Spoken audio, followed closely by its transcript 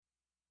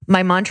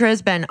My mantra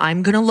has been,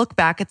 I'm going to look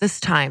back at this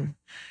time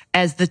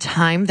as the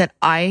time that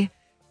I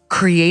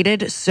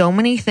created so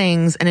many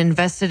things and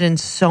invested in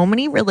so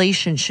many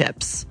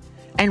relationships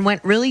and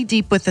went really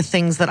deep with the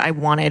things that I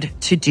wanted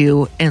to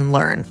do and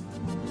learn.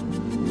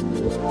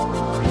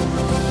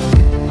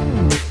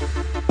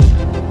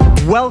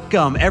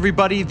 Welcome,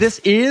 everybody. This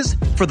is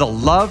For the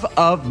Love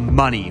of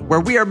Money,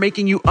 where we are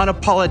making you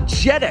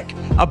unapologetic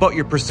about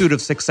your pursuit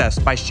of success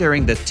by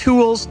sharing the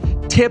tools,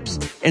 tips,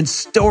 and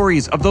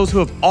stories of those who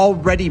have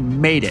already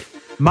made it.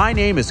 My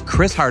name is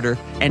Chris Harder,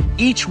 and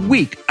each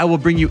week I will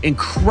bring you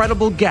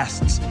incredible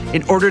guests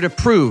in order to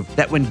prove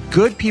that when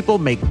good people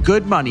make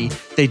good money,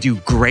 they do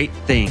great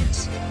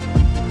things.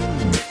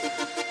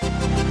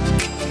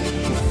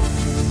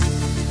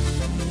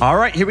 All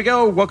right, here we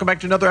go. Welcome back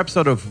to another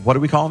episode of, what are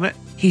we calling it?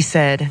 He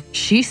said,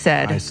 she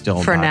said, I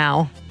still for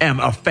now. am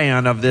a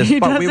fan of this, He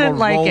but we will doesn't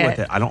like roll it. with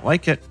it. I don't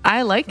like it.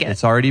 I like it.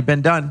 It's already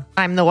been done.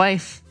 I'm the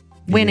wife.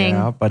 Winning.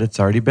 Yeah, but it's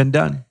already been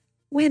done.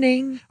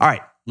 Winning. All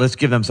right, let's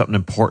give them something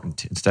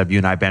important instead of you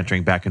and I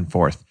bantering back and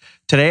forth.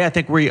 Today, I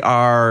think we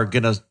are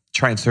going to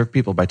try and serve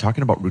people by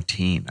talking about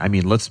routine. I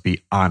mean, let's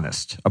be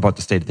honest about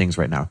the state of things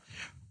right now.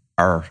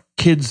 Our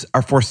kids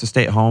are forced to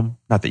stay at home.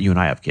 Not that you and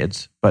I have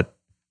kids, but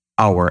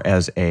our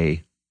as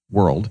a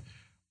world.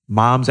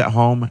 Mom's at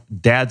home,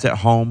 dad's at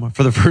home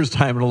for the first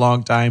time in a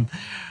long time.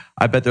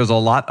 I bet there's a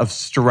lot of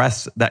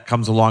stress that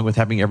comes along with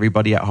having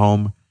everybody at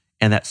home,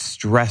 and that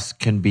stress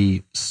can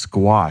be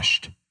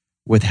squashed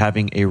with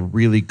having a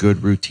really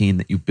good routine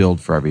that you build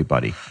for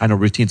everybody. I know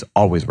routines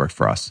always work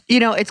for us. You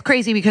know, it's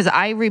crazy because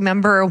I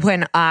remember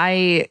when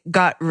I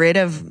got rid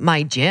of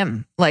my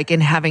gym, like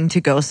in having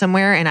to go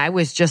somewhere, and I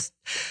was just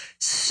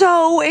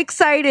so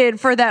excited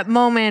for that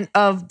moment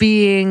of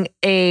being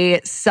a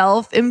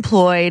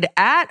self-employed,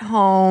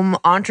 at-home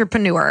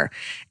entrepreneur.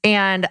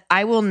 And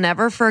I will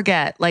never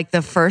forget, like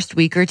the first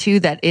week or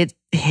two that it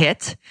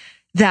hit,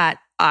 that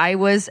I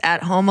was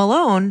at home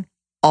alone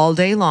all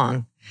day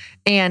long.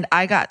 And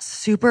I got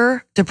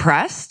super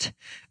depressed.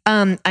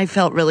 I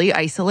felt really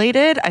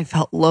isolated. I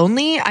felt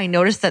lonely. I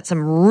noticed that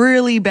some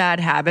really bad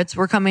habits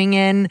were coming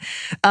in.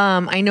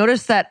 I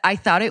noticed that I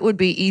thought it would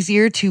be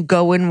easier to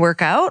go and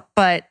work out,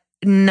 but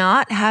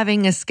not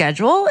having a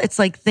schedule, it's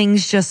like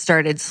things just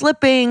started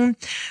slipping.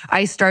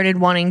 I started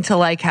wanting to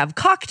like have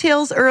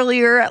cocktails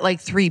earlier at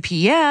like 3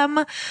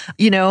 p.m.,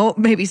 you know,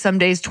 maybe some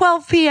days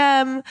 12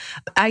 p.m.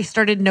 I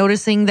started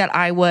noticing that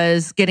I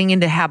was getting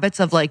into habits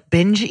of like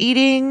binge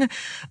eating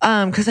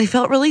because I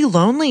felt really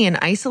lonely and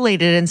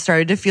isolated and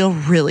started to feel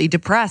really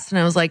depressed. And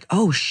I was like,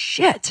 oh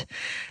shit,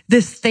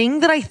 this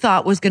thing that I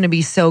thought was going to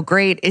be so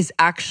great is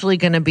actually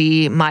going to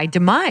be my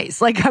demise.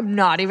 Like, I'm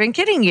not even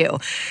kidding you.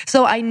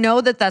 So I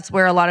know that that's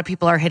where a lot of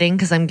people are hitting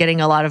because I'm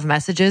getting a lot of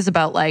messages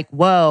about like,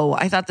 whoa,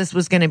 I thought this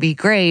was going to be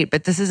great,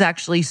 but this is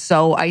actually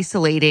so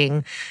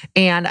isolating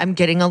and I'm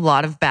getting a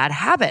lot of bad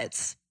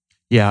habits.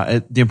 Yeah,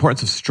 the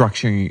importance of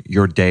structuring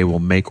your day will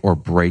make or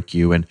break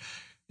you. And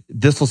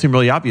this will seem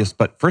really obvious,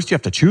 but first you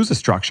have to choose a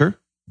structure.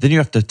 Then you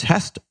have to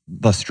test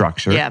the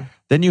structure. Yeah.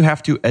 Then you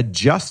have to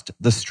adjust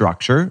the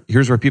structure.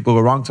 Here's where people go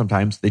wrong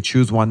sometimes. They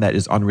choose one that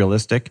is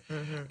unrealistic.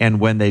 Mm-hmm. And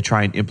when they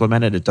try and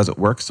implement it, it doesn't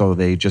work. So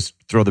they just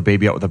throw the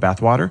baby out with the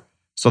bathwater.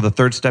 So the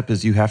third step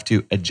is you have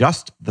to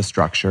adjust the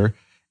structure.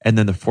 And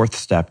then the fourth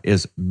step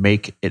is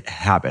make it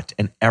habit.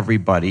 And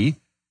everybody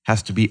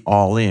has to be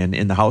all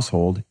in the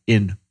household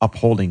in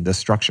upholding this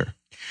structure.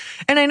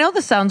 And I know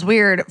this sounds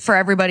weird for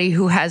everybody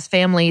who has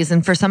families.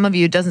 And for some of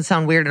you, it doesn't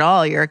sound weird at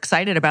all. You're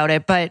excited about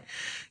it. But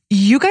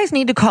you guys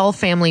need to call a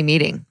family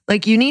meeting.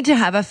 Like you need to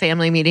have a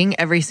family meeting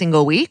every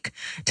single week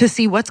to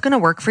see what's going to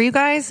work for you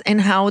guys and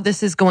how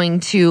this is going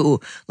to,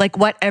 like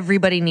what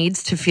everybody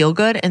needs to feel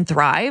good and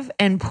thrive,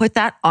 and put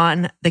that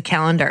on the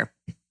calendar.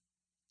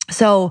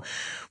 So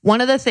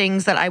one of the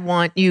things that I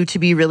want you to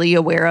be really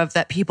aware of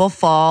that people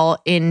fall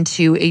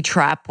into a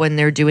trap when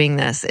they're doing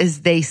this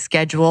is they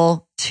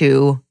schedule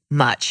too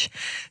much.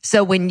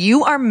 So when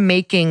you are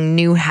making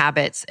new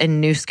habits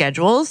and new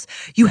schedules,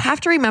 you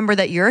have to remember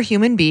that you're a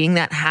human being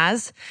that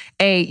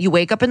you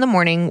wake up in the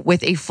morning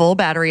with a full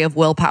battery of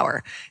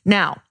willpower.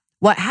 Now,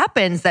 what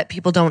happens that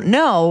people don't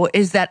know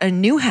is that a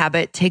new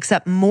habit takes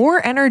up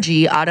more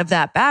energy out of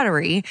that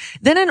battery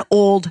than an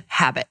old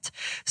habit.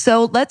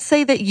 So let's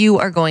say that you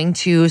are going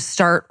to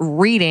start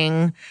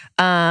reading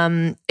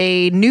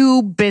a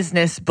new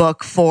business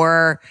book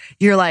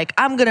you're like,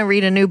 I'm going to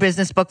read a new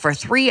business book for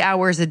 3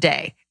 hours a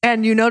day.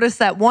 And you notice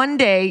that one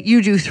day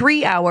you do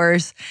 3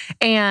 hours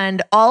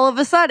and all of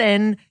a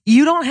sudden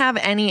you don't have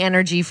any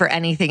energy for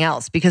anything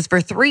else because for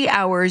 3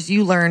 hours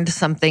you learned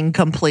something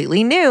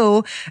completely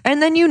new.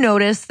 And then you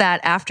notice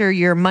that after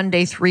your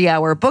Monday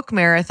 3-hour book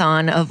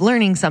marathon of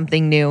learning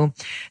something new,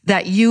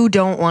 that you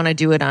don't want to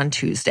do it on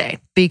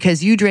Tuesday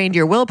because you drained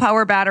your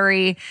willpower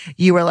battery.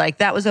 You were like,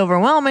 that was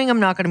overwhelming.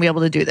 I'm not going to be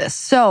able to do this.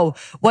 So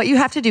what you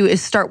have to do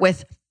is start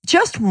with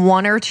just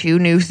one or two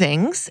new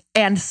things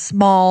and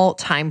small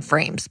time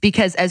frames.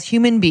 Because as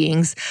human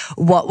beings,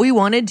 what we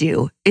want to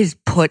do is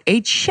put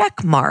a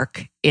check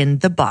mark in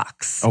the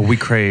box. Oh, we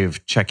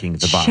crave checking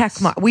the box.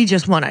 Check mark. We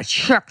just want to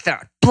check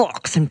that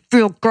box and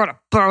feel good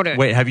about it.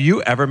 Wait, have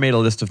you ever made a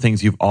list of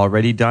things you've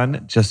already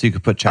done just so you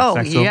could put checks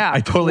next to them? Yeah,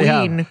 I totally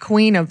have.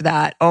 Queen of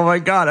that. Oh my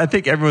God. I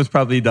think everyone's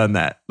probably done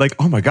that. Like,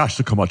 oh my gosh,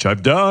 look how much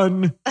I've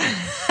done.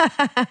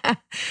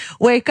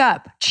 Wake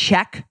up,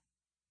 check.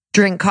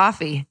 Drink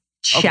coffee,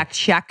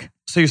 check.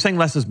 So you're saying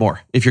less is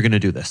more if you're going to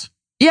do this?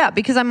 Yeah,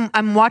 because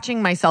I'm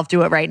watching myself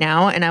do it right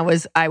now, and I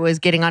was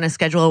getting on a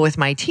schedule with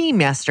my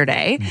team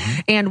yesterday,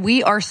 and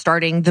we are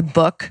starting the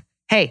book.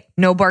 Hey,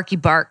 no Barky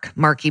Bark,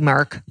 Marky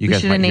Mark. We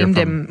should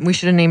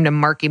have named him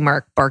Marky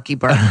Mark, Barky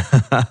Bark.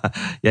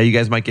 Yeah, you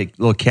guys might get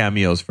little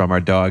cameos from our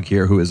dog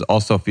here, who is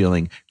also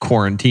feeling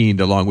quarantined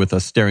along with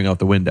us staring out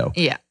the window.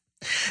 Yeah.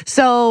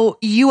 So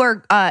you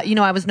are,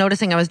 I was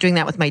noticing I was doing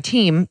that with my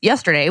team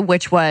yesterday,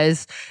 which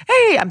was,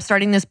 hey, I'm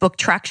starting this book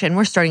Traction.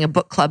 We're starting a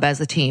book club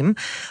as a team.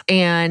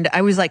 And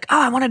I was like,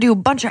 I want to do a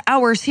bunch of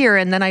hours here.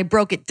 And then I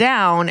broke it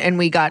down and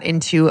we got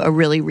into a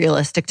really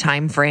realistic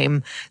time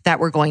frame that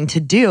we're going to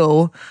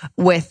do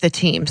with the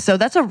team. So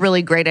that's a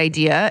really great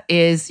idea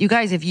is you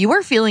guys, if you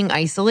are feeling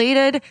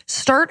isolated,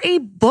 start a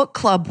book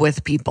club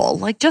with people.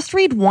 Like just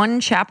read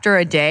one chapter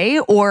a day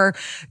or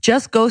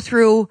just go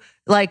through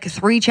like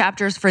 3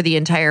 chapters for the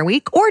entire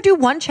week or do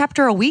 1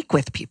 chapter a week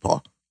with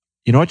people.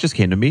 You know what just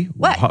came to me?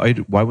 What?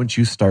 Why wouldn't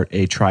you start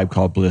a tribe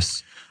called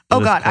Bliss? Oh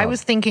God, I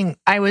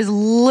was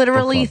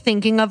literally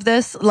thinking of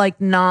this like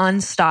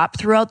nonstop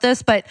throughout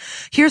this, but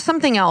here's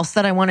something else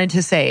that I wanted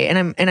to say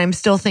and I'm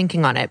still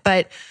thinking on it.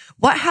 But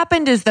what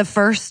happened is the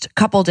first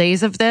couple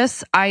days of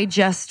this, I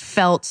just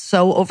felt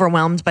so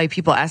overwhelmed by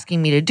people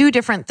asking me to do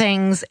different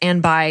things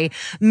and by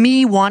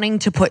me wanting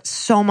to put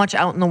so much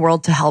out in the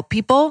world to help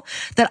people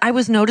that I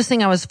was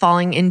noticing I was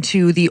falling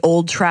into the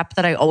old trap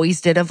that I always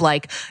did of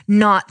like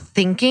not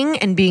thinking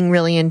and being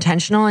really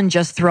intentional and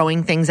just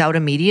throwing things out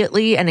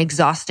immediately and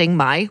exhausting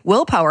my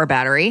willpower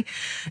battery.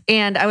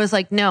 And I was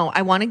like, no,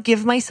 I want to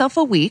give myself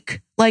a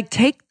week. Like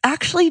take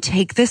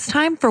this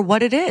time for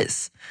what it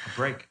is.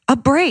 A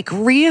break,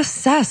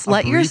 reassess,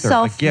 let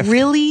yourself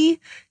really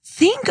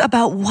think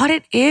about what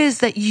it is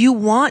that you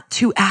want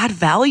to add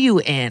value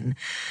in.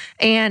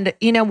 And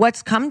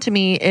what's come to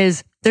me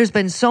is there's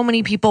been so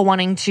many people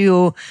wanting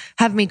to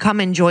have me come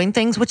and join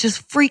things, which is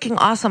freaking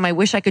awesome. I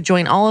wish I could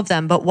join all of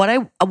them. But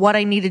what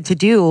I needed to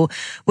do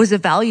was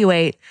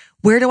evaluate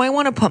where do I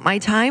want to put my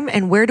time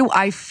and where do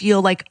I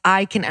feel like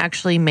I can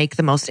actually make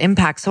the most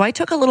impact? So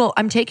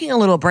I'm taking a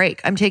little break.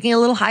 I'm taking a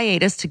little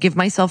hiatus to give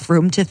myself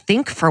room to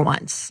think for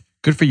once.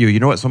 Good for you. You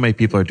know what so many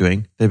people are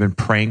doing? They've been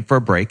praying for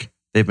a break.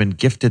 They've been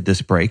gifted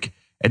this break.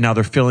 And now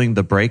they're filling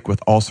the break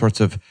with all sorts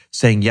of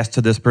saying yes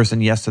to this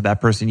person, yes to that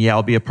person. Yeah,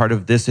 I'll be a part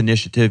of this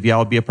initiative. Yeah,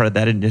 I'll be a part of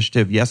that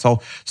initiative. Yes,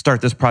 I'll start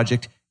this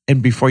project.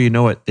 And before you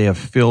know it, they have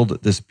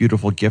filled this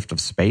beautiful gift of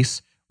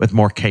space with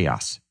more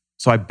chaos.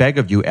 So I beg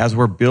of you, as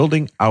we're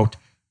building out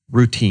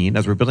routine,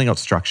 as we're building out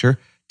structure,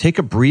 take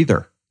a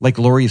breather like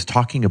Lori is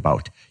talking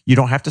about. You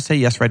don't have to say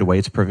yes right away.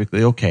 It's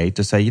perfectly okay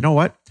to say, you know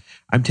what?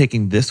 I'm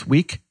taking this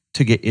week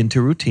to get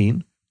into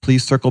routine.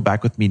 Please circle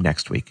back with me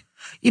next week.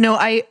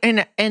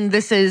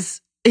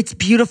 It's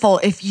beautiful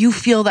if you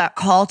feel that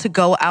call to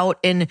go out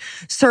and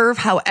serve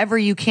however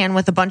you can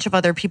with a bunch of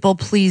other people,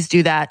 please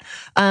do that.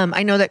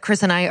 I know that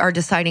Chris and I are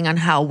deciding on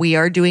how we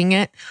are doing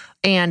it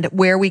and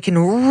where we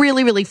can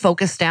really, really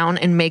focus down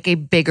and make a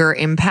bigger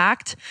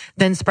impact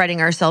than spreading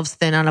ourselves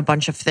thin on a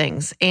bunch of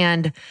things.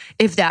 And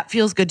if that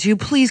feels good to you,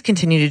 please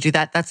continue to do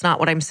that. That's not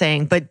what I'm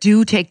saying, but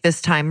do take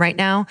this time right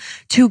now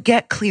to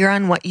get clear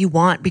on what you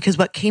want, because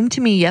what came to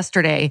me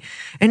yesterday,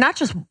 and not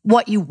just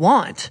what you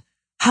want,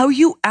 how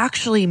you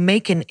actually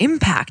make an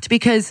impact,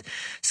 because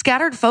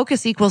scattered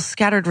focus equals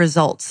scattered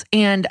results.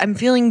 And I'm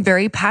feeling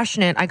very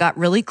passionate. I got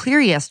really clear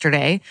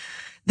yesterday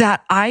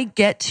that I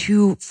get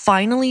to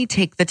finally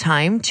take the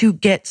time to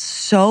get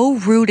so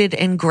rooted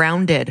and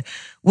grounded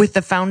with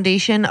the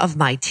foundation of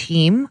my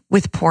team,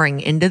 with pouring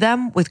into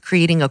them, with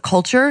creating a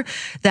culture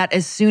that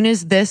as soon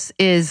as this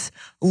is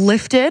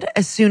lifted,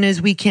 as soon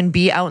as we can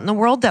be out in the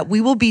world, that we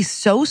will be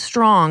so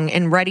strong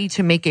and ready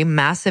to make a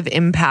massive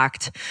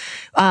impact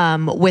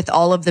with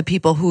all of the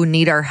people who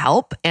need our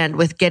help and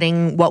with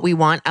getting what we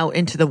want out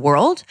into the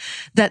world,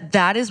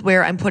 that is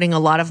where I'm putting a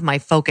lot of my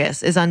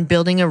focus, is on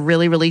building a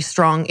really, really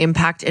strong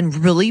impact and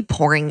really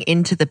pouring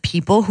into the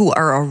people who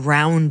are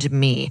around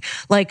me.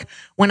 Like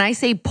when I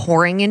say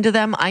pouring into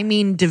them, I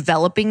mean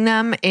developing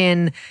them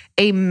in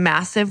a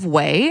massive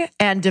way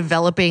and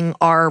developing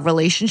our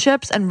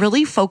relationships and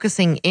really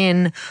focusing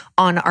in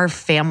on our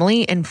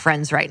family and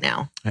friends right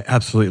now. I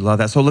absolutely love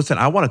that. So listen,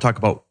 I want to talk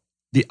about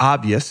the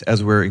obvious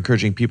as we're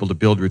encouraging people to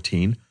build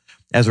routine,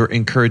 as we're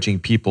encouraging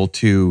people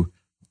to,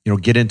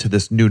 get into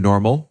this new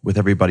normal with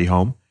everybody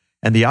home.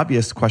 And the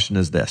obvious question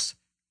is this: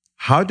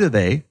 how do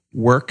they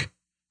work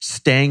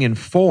staying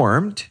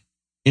informed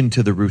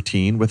into the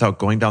routine without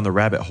going down the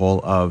rabbit hole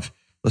of,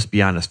 let's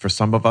be honest, for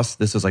some of us,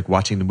 this is like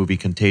watching the movie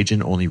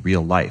Contagion, only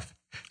real life.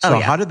 So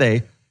yeah. how do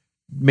they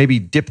maybe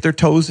dip their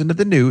toes into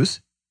the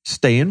news,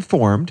 stay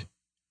informed,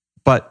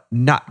 but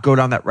not go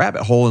down that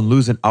rabbit hole and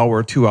lose an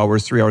hour, 2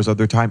 hours, 3 hours of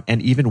their time?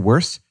 And even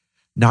worse,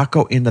 not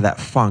go into that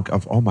funk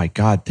of, oh my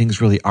God,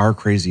 things really are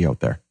crazy out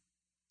there.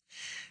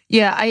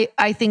 Yeah,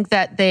 I think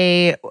that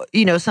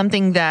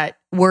something that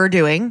we're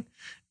doing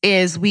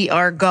is we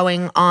are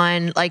going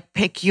on, like,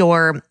 pick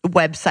your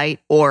website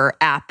or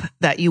app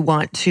that you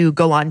want to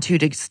go on to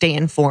stay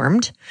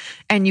informed.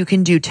 And you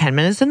can do 10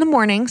 minutes in the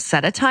morning,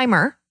 set a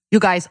timer.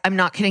 You guys, I'm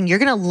not kidding. You're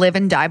going to live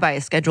and die by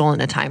a schedule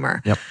and a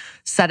timer. Yep.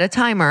 Set a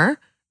timer,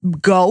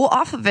 go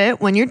off of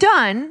it when you're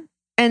done,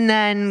 and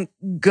then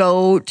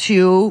go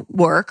to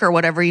work or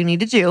whatever you need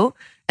to do.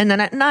 And then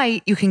at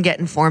night, you can get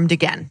informed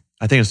again.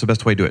 I think it's the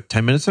best way to do it.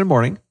 10 minutes in the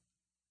morning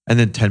and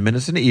then 10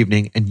 minutes in the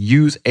evening, and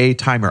use a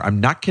timer. I'm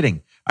not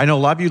kidding. I know a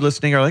lot of you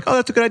listening are like, oh,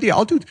 that's a good idea.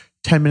 I'll do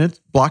 10 minutes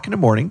block in the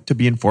morning to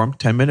be informed,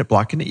 10-minute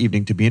block in the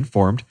evening to be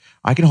informed.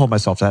 I can hold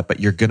myself to that, but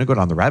you're going to go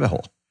down the rabbit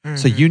hole. Mm-hmm.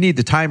 So you need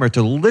the timer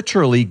to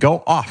literally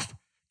go off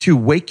to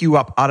wake you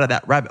up out of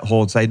that rabbit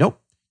hole and say,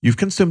 nope, you've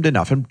consumed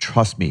enough. And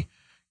trust me,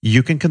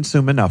 you can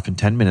consume enough in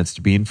 10 minutes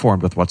to be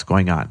informed with what's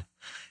going on.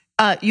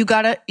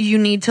 You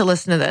need to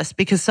listen to this,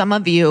 because some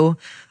of you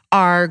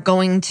are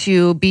going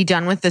to be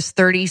done with this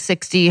 30,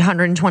 60,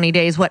 120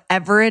 days,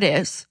 whatever it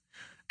is.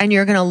 And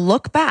you're going to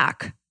look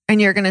back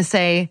and you're going to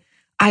say,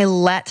 I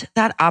let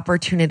that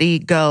opportunity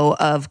go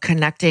of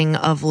connecting,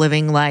 of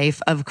living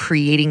life, of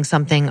creating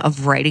something,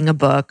 of writing a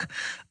book,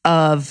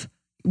 of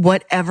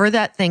whatever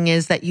that thing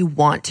is that you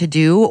want to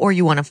do, or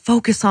you want to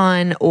focus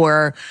on,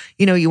 or,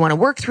 you want to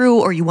work through,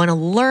 or you want to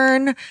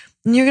learn.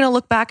 And you're going to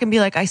look back and be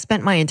like, I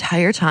spent my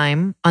entire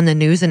time on the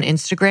news and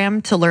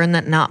Instagram to learn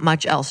that not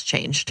much else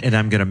changed. And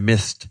I'm going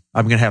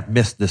to have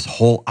missed this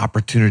whole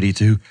opportunity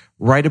to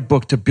write a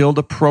book, to build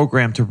a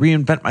program, to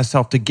reinvent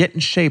myself, to get in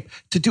shape,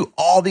 to do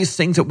all these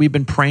things that we've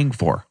been praying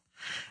for.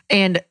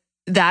 And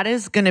that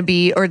is going to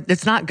be, or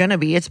it's not going to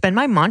be, it's been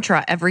my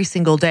mantra every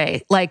single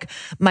day. Like,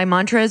 my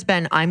mantra has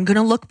been, I'm going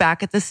to look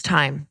back at this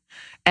time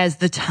as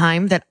the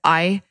time that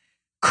I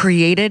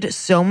created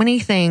so many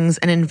things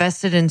and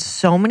invested in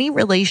so many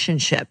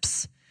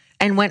relationships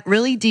and went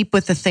really deep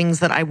with the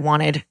things that I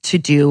wanted to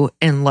do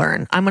and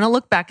learn. I'm going to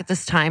look back at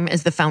this time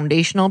as the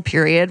foundational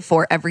period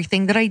for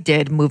everything that I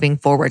did moving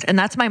forward. And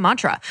that's my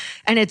mantra.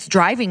 And it's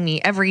driving me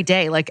every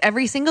day. Like,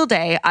 every single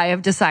day, I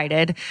have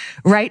decided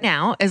right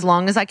now, as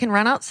long as I can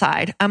run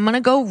outside, I'm going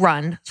to go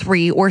run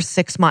 3 or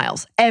 6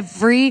 miles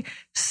every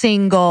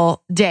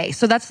single day.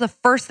 So that's the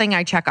first thing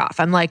I check off.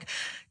 I'm like,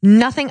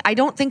 I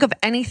don't think of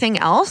anything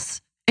else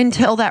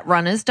until that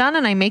run is done.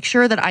 And I make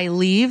sure that I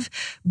leave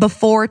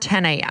before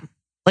 10 a.m.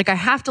 Like, I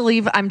have to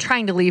leave. I'm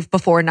trying to leave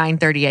before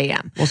 9:30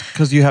 a.m. Well,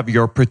 because you have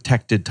your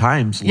protected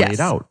times laid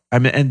out. I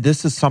mean, and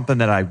this is something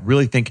that I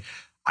really think,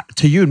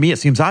 to you and me, it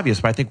seems obvious,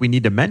 but I think we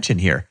need to mention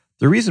here.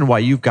 The reason why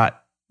you've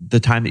got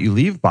the time that you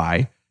leave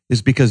by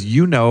is because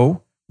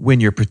when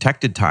your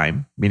protected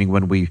time, meaning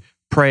when we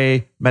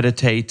pray,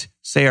 meditate,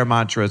 say our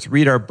mantras,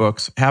 read our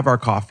books, have our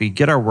coffee,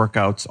 get our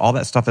workouts, all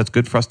that stuff that's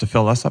good for us to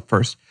fill us up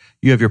first.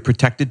 You have your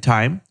protected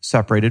time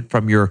separated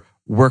from your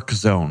work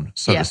zone,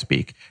 so to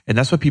speak. And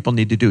that's what people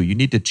need to do. You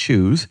need to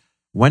choose,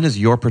 when is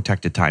your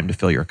protected time to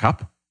fill your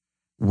cup?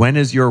 When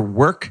is your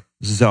work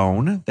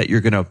zone that you're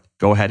going to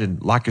go ahead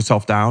and lock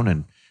yourself down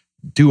and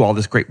do all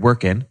this great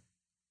work in?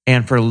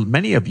 And for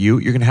many of you,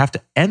 you're going to have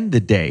to end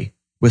the day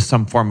with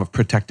some form of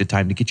protected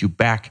time to get you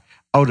back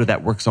out of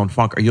that work zone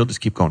funk, or you'll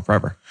just keep going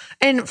forever.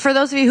 And for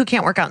those of you who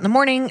can't work out in the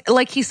morning,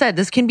 like he said,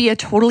 this can be a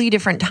totally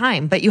different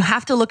time, but you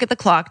have to look at the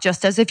clock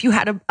just as if you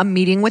had a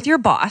meeting with your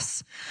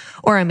boss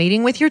or a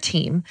meeting with your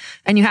team.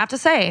 And you have to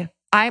say,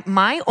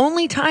 my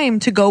only time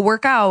to go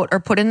work out or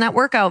put in that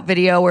workout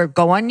video or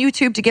go on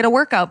YouTube to get a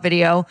workout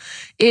video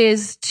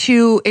is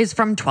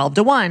from 12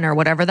 to 1 or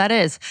whatever that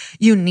is.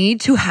 You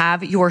need to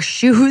have your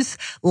shoes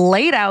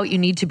laid out. You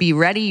need to be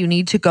ready. You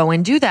need to go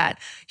and do that.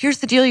 Here's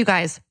the deal, you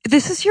guys.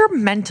 This is your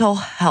mental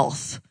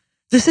health.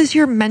 This is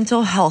your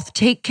mental health.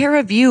 Take care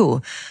of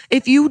you.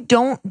 If you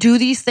don't do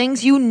these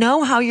things, you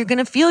know how you're going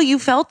to feel. You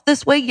felt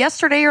this way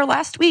yesterday or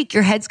last week.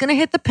 Your head's going to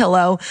hit the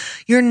pillow.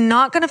 You're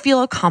not going to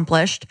feel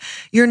accomplished.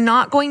 You're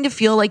not going to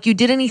feel like you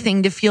did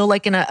anything to feel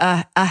like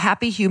a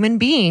happy human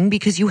being,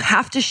 because you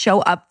have to show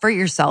up for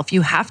yourself.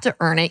 You have to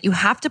earn it. You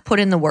have to put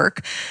in the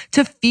work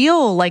to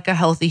feel like a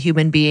healthy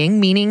human being,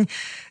 meaning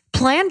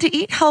plan to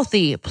eat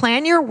healthy,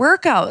 plan your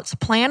workouts,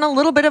 plan a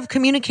little bit of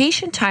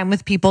communication time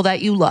with people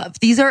that you love.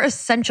 These are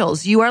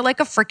essentials. You are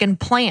like a freaking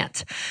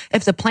plant.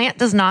 If the plant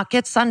does not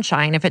get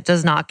sunshine, if it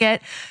does not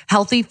get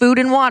healthy food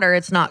and water,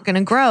 it's not going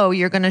to grow.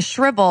 You're going to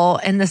shrivel.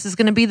 And this is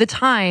going to be the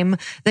time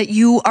that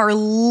you are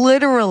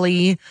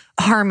literally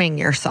harming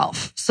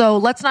yourself. So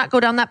let's not go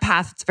down that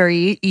path. It's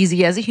very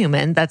easy as a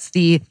human. That's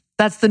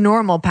the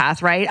normal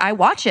path, right? I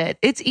watch it.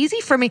 It's easy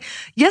for me.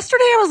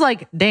 Yesterday, I was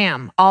like,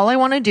 damn, all I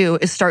want to do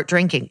is start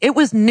drinking. It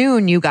was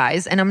noon, you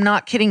guys, and I'm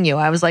not kidding you.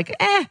 I was like,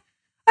 I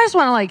just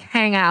want to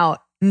hang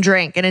out and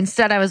drink. And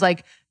instead I was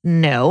like,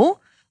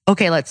 no,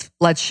 okay, let's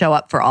show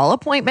up for all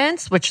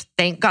appointments, which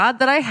thank God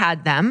that I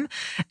had them.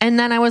 And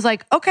then I was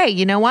like, okay,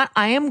 you know what?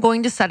 I am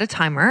going to set a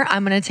timer.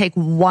 I'm going to take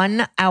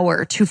 1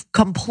 hour to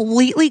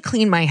completely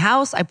clean my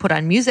house. I put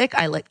on music,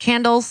 I lit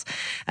candles,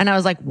 and I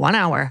was like, 1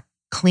 hour.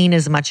 Clean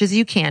as much as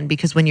you can,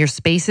 because when your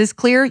space is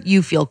clear,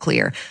 you feel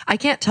clear. I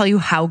can't tell you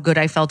how good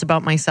I felt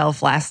about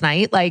myself last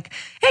night. Like,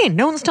 hey,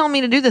 no one's telling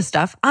me to do this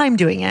stuff. I'm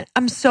doing it.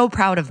 I'm so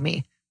proud of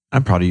me.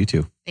 I'm proud of you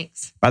too.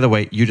 Thanks. By the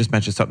way, you just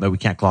mentioned something that we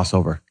can't gloss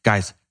over.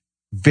 Guys,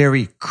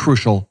 very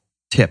crucial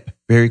tip,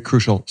 very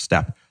crucial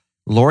step.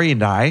 Lori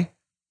and I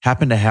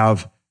happen to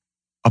have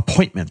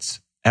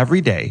appointments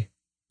every day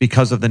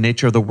because of the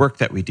nature of the work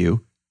that we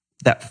do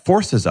that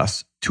forces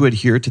us to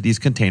adhere to these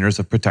containers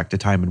of protected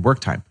time and work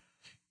time.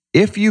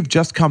 If you've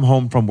just come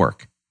home from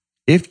work,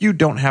 if you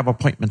don't have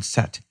appointments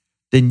set,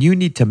 then you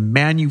need to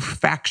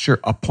manufacture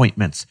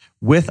appointments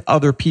with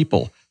other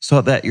people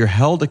so that you're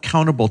held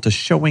accountable to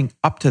showing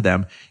up to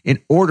them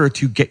in order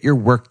to get your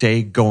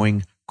workday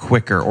going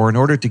quicker, or in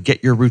order to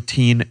get your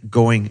routine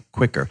going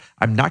quicker.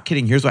 I'm not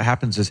kidding. Here's what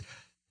happens is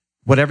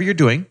whatever you're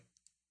doing,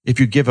 if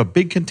you give a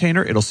big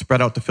container, it'll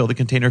spread out to fill the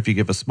container. If you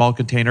give a small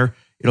container,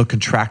 it'll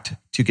contract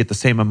to get the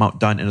same amount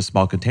done in a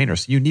small container.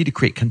 So you need to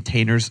create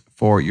containers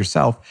for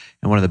yourself.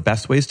 And one of the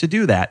best ways to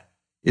do that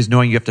is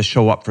knowing you have to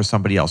show up for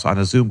somebody else on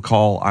a Zoom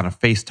call, on a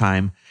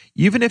FaceTime.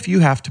 Even if you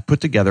have to put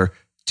together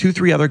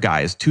 2-3 other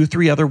guys,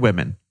 2-3 other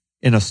women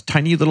in a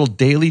tiny little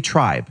daily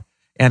tribe.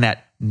 And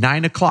at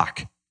 9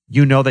 o'clock,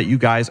 you know that you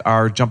guys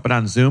are jumping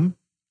on Zoom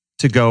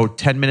to go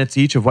 10 minutes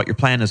each of what your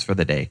plan is for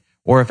the day.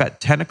 Or if at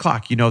 10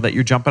 o'clock, you know that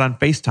you're jumping on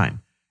FaceTime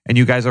and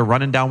you guys are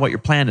running down what your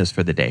plan is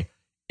for the day.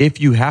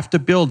 If you have to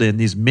build in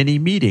these mini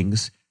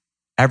meetings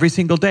every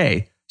single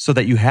day so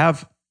that you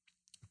have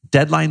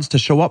deadlines to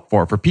show up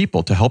for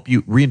people to help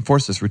you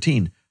reinforce this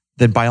routine,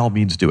 then by all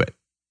means do it.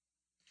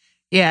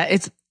 Yeah,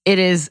 it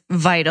is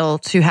vital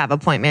to have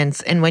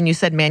appointments. And when you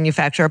said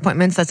manufacture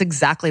appointments, that's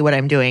exactly what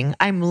I'm doing.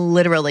 I'm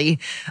literally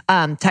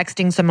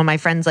texting some of my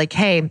friends like,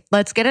 hey,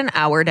 let's get an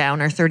hour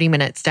down or 30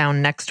 minutes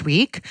down next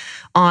week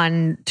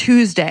on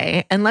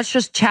Tuesday. And let's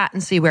just chat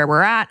and see where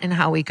we're at and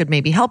how we could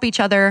maybe help each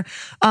other,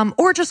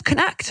 or just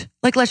connect.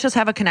 Like, let's just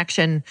have a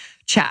connection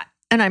chat.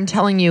 And I'm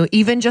telling you,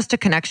 even just a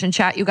connection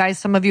chat, you guys,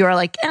 some of you are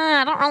like,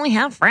 I don't really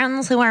have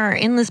friends who are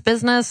in this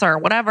business or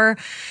whatever.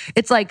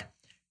 It's like,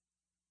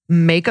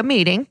 make a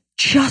meeting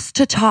just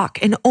to talk,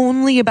 and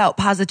only about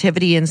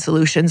positivity and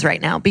solutions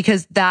right now,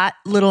 because that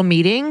little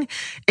meeting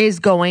is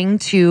going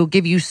to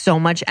give you so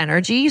much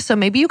energy. So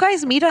maybe you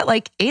guys meet at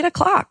like 8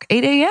 o'clock,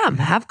 8 a.m.,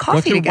 have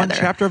coffee together. One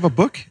chapter of a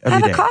book every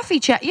have day. A coffee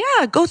chat.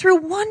 Yeah. Go through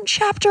one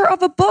chapter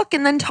of a book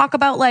and then talk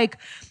about like,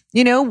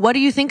 you know, what do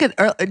you think?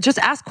 Or just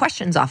ask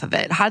questions off of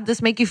it. How did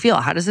this make you feel?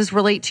 How does this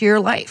relate to your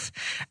life?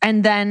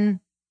 And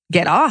then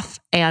get off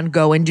and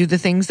go and do the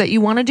things that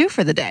you want to do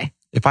for the day.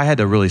 If I had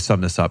to really sum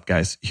this up,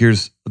 guys,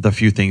 here's the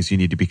few things you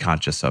need to be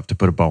conscious of to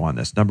put a bow on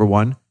this. Number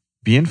one,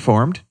 be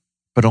informed,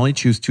 but only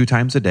choose 2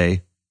 times a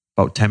day,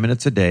 about 10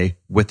 minutes a day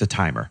with the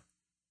timer.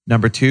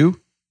 Number two,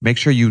 make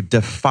sure you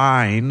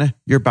define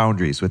your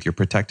boundaries with your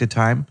protected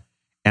time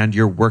and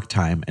your work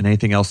time and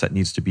anything else that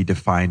needs to be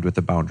defined with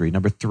the boundary.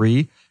 Number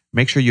three,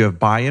 make sure you have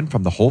buy-in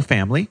from the whole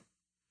family.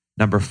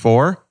 Number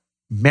four,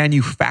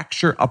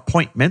 manufacture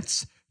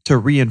appointments to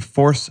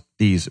reinforce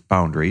these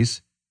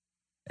boundaries.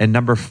 And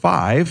number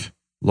five,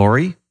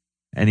 Lori,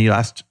 any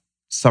last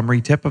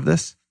summary tip of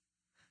this?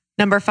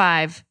 Number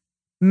 5,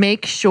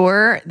 make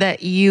sure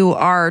that you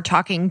are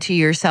talking to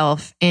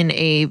yourself in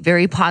a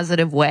very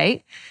positive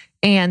way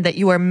and that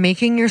you are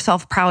making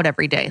yourself proud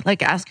every day.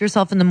 Like, ask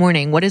yourself in the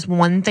morning, what is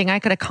one thing I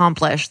could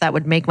accomplish that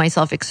would make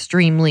myself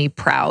extremely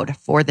proud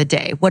for the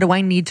day? What do I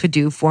need to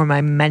do for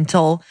my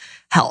mental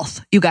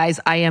health? You guys,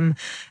 I am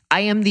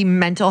the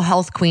mental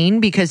health queen,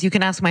 because you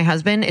can ask my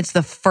husband. It's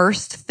the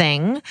first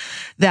thing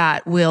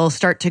that will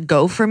start to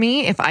go for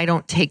me if I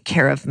don't take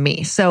care of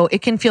me. So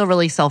it can feel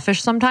really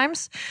selfish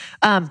sometimes,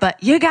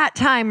 but you got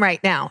time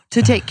right now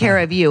to take care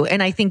of you.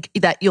 And I think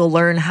that you'll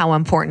learn how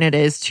important it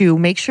is to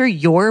make sure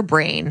your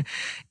brain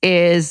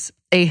is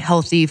a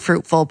healthy,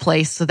 fruitful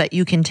place so that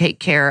you can take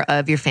care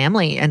of your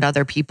family and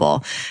other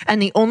people.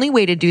 And the only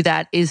way to do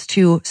that is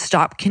to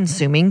stop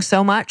consuming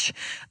so much.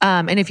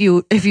 And if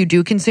you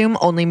do consume,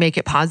 only make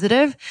it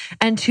positive,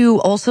 and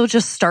to also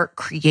just start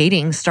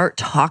creating, start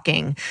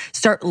talking,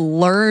 start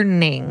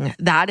learning.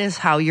 That is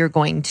how you're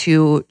going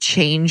to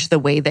change the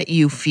way that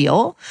you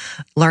feel.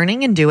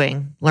 Learning and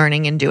doing.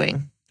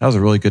 That was a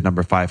really good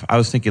number 5. I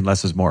was thinking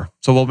less is more.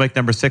 So we'll make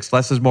number 6,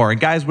 less is more. And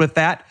guys, with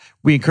that,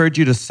 we encourage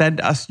you to send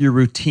us your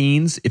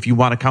routines if you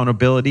want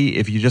accountability.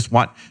 If you just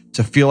want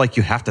to feel like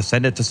you have to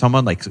send it to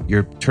someone, like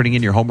you're turning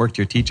in your homework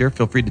to your teacher,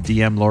 feel free to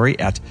DM Lori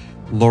at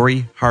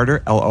Lori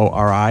Harder,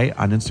 Lori,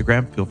 on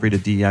Instagram. Feel free to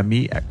DM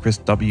me at Chris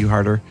W.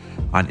 Harder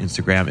on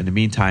Instagram. In the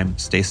meantime,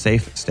 stay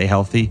safe, stay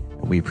healthy,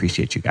 and we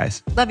appreciate you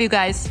guys. Love you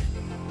guys.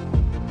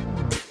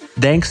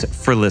 Thanks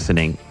for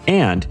listening.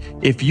 And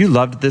if you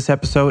loved this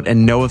episode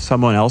and know of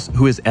someone else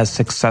who is as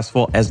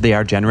successful as they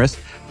are generous,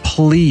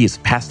 please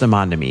pass them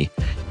on to me.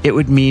 It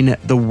would mean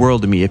the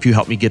world to me if you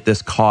help me get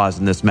this cause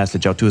and this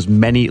message out to as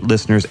many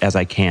listeners as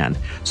I can.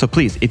 So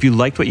please, if you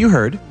liked what you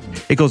heard,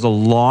 it goes a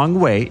long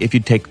way if you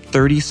take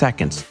 30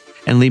 seconds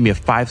and leave me a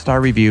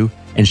 5-star review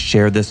and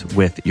share this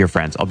with your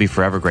friends. I'll be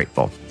forever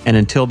grateful. And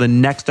until the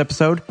next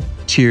episode,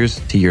 cheers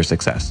to your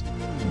success.